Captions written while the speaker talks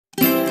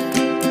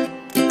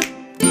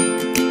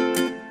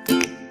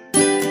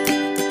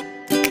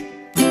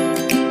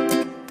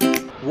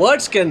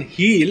words can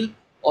heal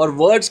or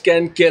words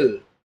can kill.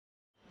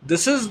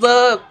 This is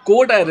the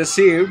quote I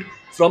received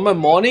from a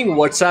morning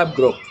WhatsApp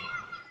group.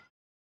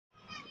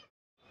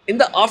 In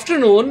the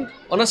afternoon,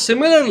 on a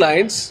similar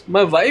lines,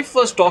 my wife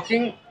was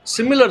talking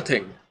similar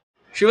thing.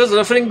 She was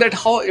referring that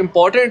how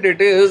important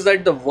it is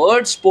that the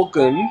words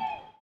spoken,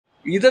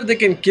 either they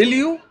can kill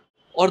you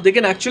or they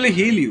can actually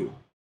heal you.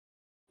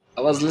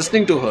 I was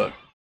listening to her.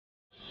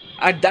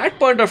 At that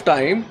point of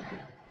time,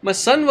 my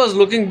son was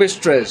looking a bit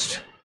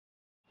stressed,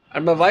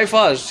 and my wife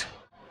asked,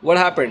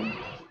 "What happened?"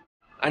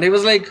 And he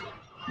was like,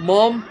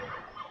 "Mom,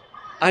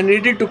 I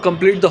needed to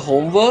complete the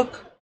homework,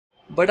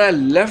 but I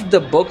left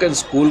the book in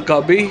school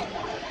cubby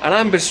and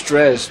I'm a bit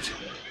stressed.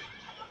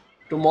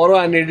 Tomorrow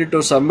I needed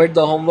to submit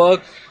the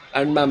homework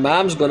and my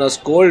mom's gonna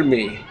scold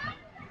me."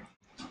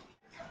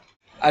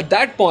 At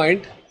that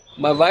point,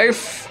 my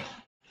wife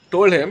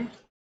told him,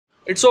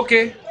 "It's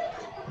okay.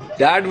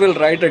 Dad will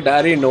write a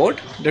diary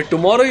note that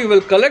tomorrow you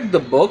will collect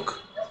the book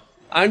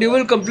and you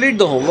will complete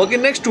the homework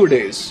in next 2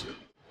 days."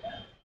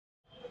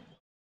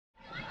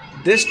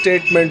 This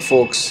statement,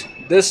 folks,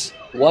 this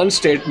one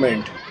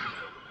statement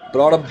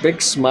brought a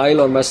big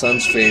smile on my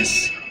son's face.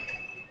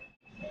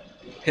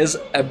 His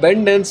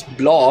abundance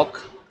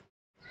block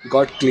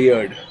got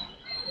cleared.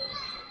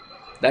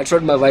 That's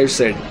what my wife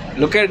said.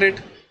 Look at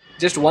it.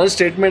 Just one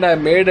statement I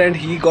made and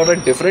he got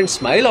a different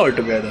smile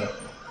altogether.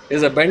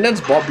 His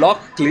abundance block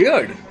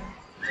cleared.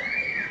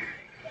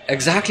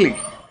 Exactly.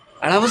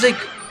 And I was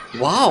like,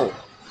 wow,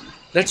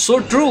 that's so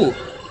true.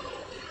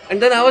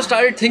 And then I was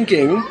started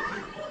thinking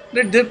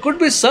that there could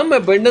be some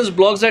abundance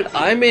blocks that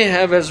I may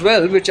have as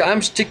well, which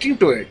I'm sticking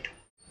to it.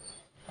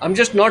 I'm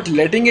just not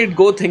letting it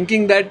go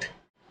thinking that,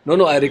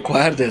 no, I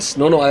require this.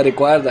 No, I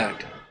require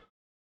that.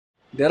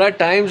 There are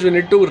times we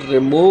need to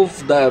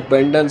remove the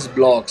abundance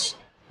blocks,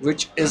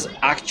 which is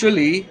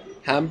actually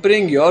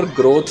hampering your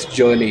growth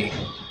journey.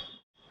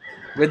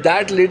 With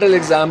that little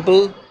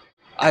example,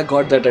 I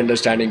got that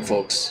understanding,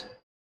 folks.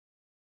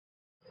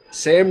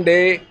 Same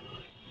day,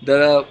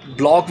 the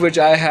block which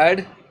I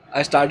had,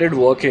 I started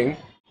working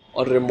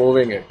on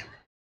removing it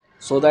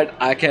so that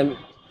I can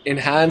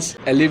enhance,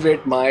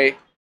 elevate my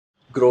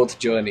growth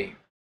journey.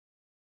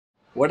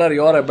 What are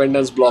your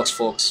abundance blocks,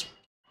 folks?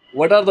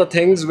 What are the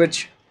things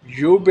which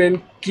you've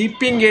been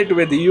keeping it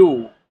with you,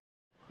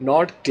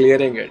 not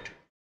clearing it?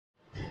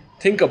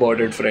 Think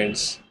about it,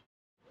 friends.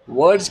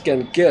 Words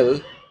can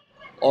kill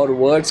or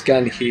words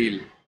can heal.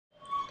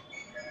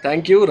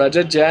 Thank you,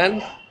 Rajat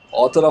Jain,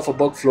 author of a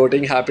book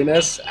Floating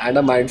Happiness and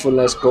a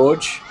mindfulness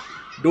coach.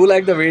 Do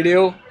like the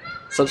video,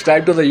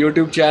 subscribe to the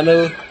YouTube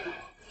channel,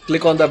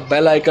 click on the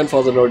bell icon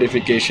for the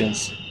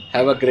notifications.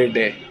 Have a great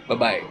day. Bye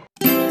bye.